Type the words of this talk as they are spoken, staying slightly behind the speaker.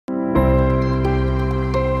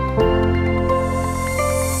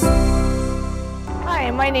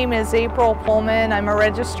My name is April Pohlman. I'm a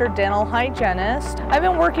registered dental hygienist. I've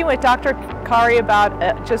been working with Dr. Kari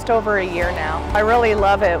about just over a year now. I really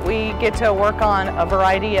love it. We get to work on a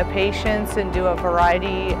variety of patients and do a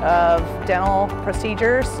variety of dental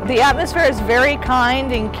procedures. The atmosphere is very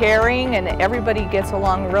kind and caring, and everybody gets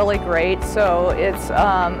along really great, so it's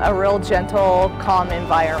a real gentle, calm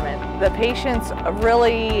environment. The patients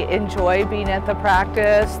really enjoy being at the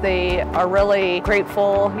practice. They are really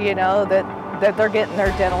grateful, you know, that they're getting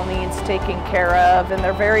their dental needs taken care of, and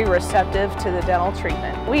they're very receptive to the dental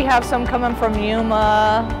treatment. We have some coming from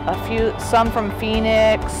Yuma, some from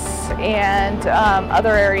Phoenix, and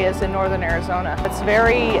other areas in northern Arizona. It's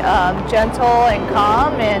very gentle and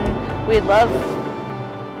calm, and we'd love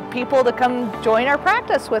people to come join our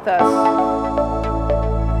practice with us.